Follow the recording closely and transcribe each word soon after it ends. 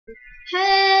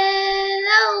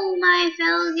Hello, my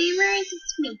fellow gamers.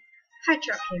 It's me,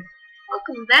 Hydrop here.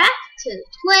 Welcome back to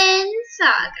Twin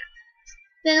Saga.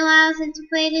 It's been a while since we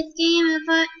played this game, and I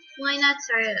thought, why not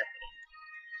start it up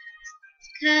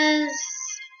again? Because,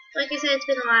 like I said, it's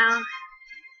been a while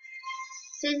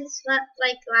since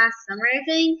like last summer, I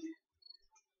think.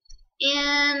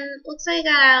 And looks like I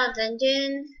got out of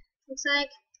dungeon. Looks like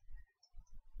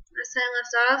last time I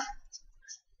left off.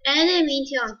 And I didn't mean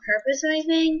to on purpose or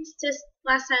anything. Just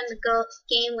last time the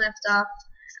game left off,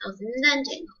 I was in the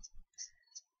dungeon.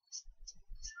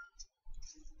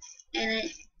 And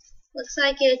it looks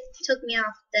like it took me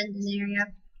off the dungeon area.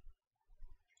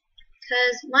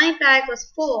 Because my bag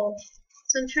was full.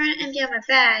 So I'm trying to empty out my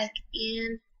bag.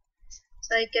 And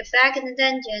so I get back in the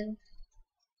dungeon.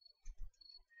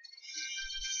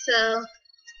 So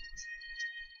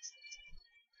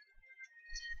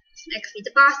I could be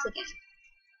the boss again.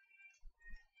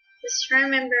 Just trying to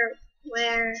remember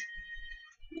where.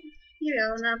 Here we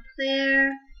go. Now player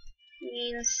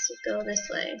means to go this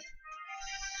way.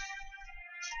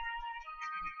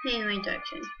 In my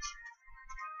direction.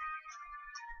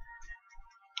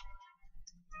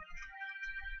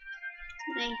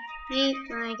 I hate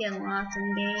when I get lost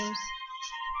in games.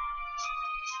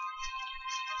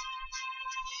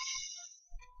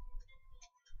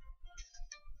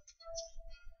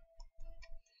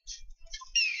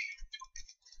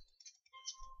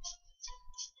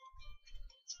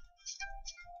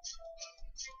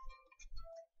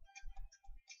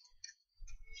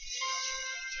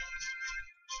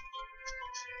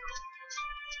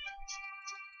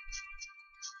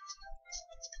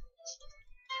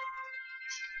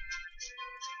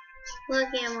 Look,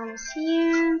 I'm almost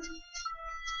here.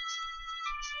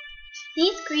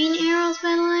 These green arrows,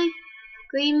 by the way,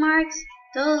 green marks,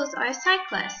 those are side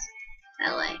quests, by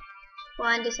the way.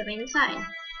 One to something inside.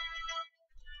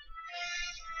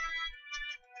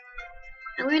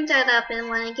 I learned that up in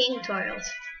one of the game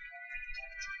tutorials.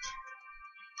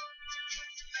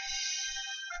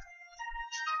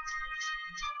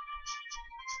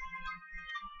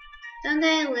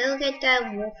 Someday we'll get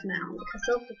that wolf mound because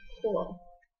those look cool.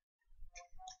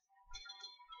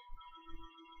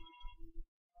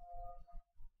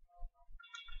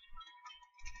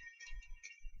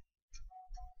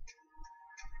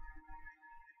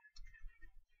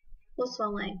 What's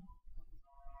one way?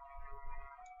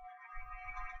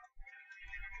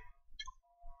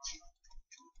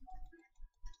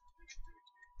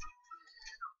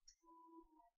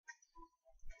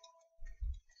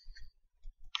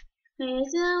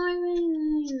 Is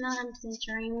it not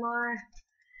sure anymore?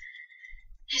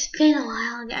 It's been a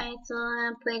while, guys, so I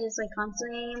don't play this like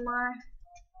constantly anymore.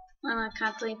 Well, not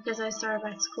constantly because I started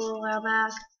back school a while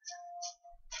back.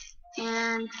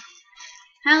 And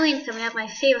Halloween's coming up, my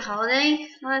favorite holiday,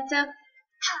 all that stuff.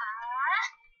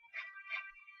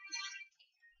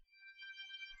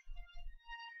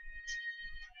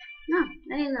 No,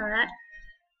 I didn't know that.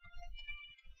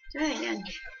 Try it again.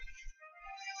 This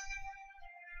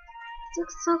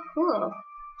looks so cool.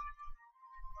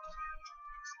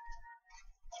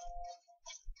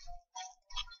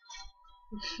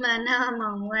 But now I'm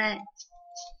all wet.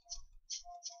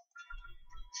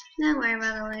 Don't worry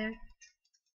about it later.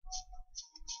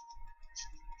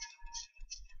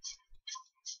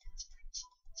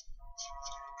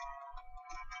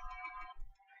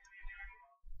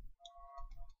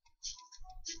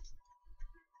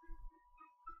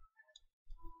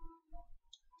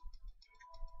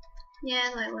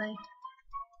 Yeah, lightweight.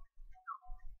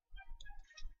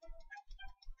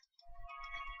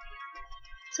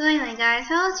 So anyway, guys,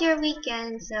 how was your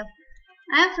weekend? So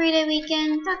I have a 3-day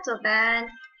weekend, not so bad,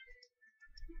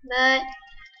 but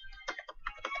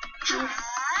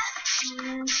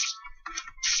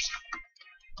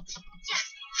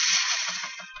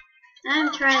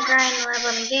I'm trying to grind the level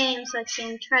in the game so I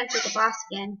can try to beat the boss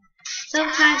again.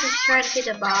 Sometimes I try to beat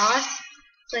the boss,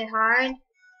 it's really hard,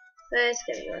 but it's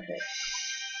gonna be worth it.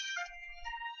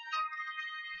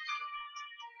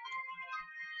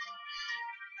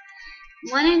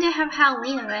 Wanted to have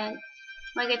Halloween event,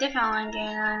 like a different one game,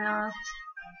 I don't know.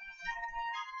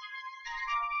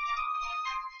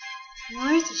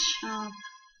 Where's the shop?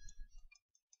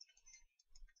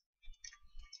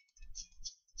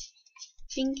 I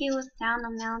think it was down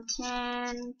the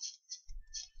mountain.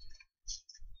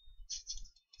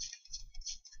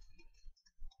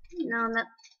 No, that.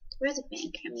 Where's the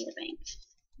bank? I need a bank.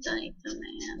 Don't need some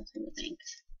hands in the bank.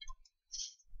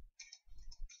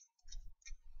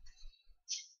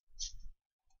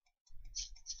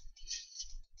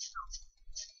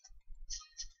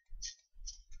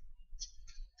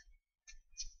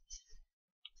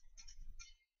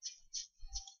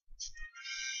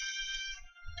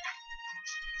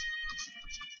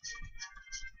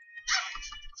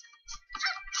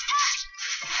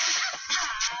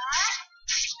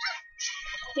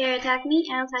 Here, attack me.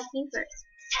 I'll attack you first.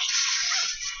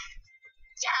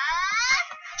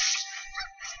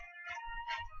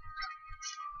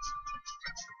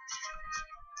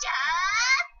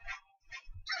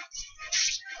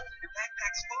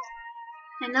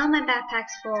 I know my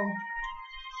backpack's full.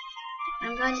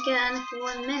 I'm going to get it for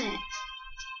 1 minute.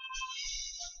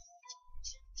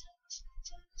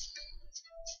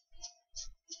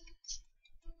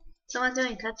 Someone's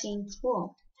doing cutscene.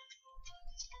 Cool.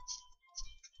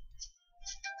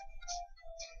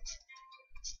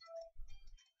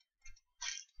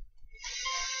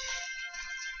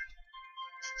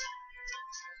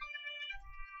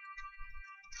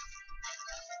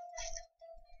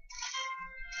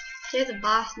 There's a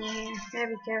boss near here. Gotta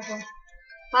be careful.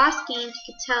 Boss games,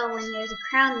 you can tell when there's a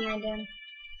crown near them.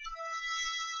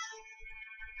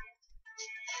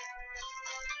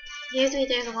 Usually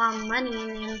there's a lot of money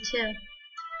in them too.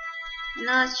 I'm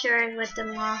not sure what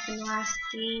them off in the last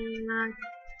game,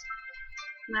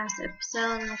 last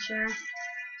episode, I'm not sure.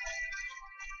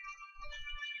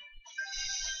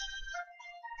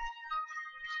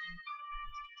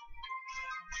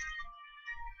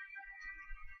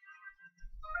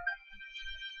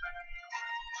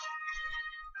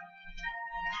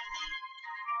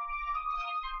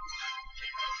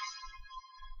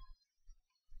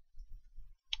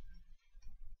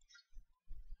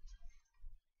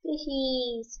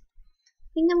 Fishies.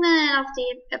 I think I'm gonna end off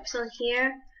the episode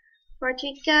here. For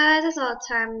you guys, that's all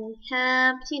the time we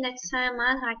have. See you next time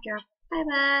on Hacker. Bye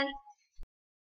bye.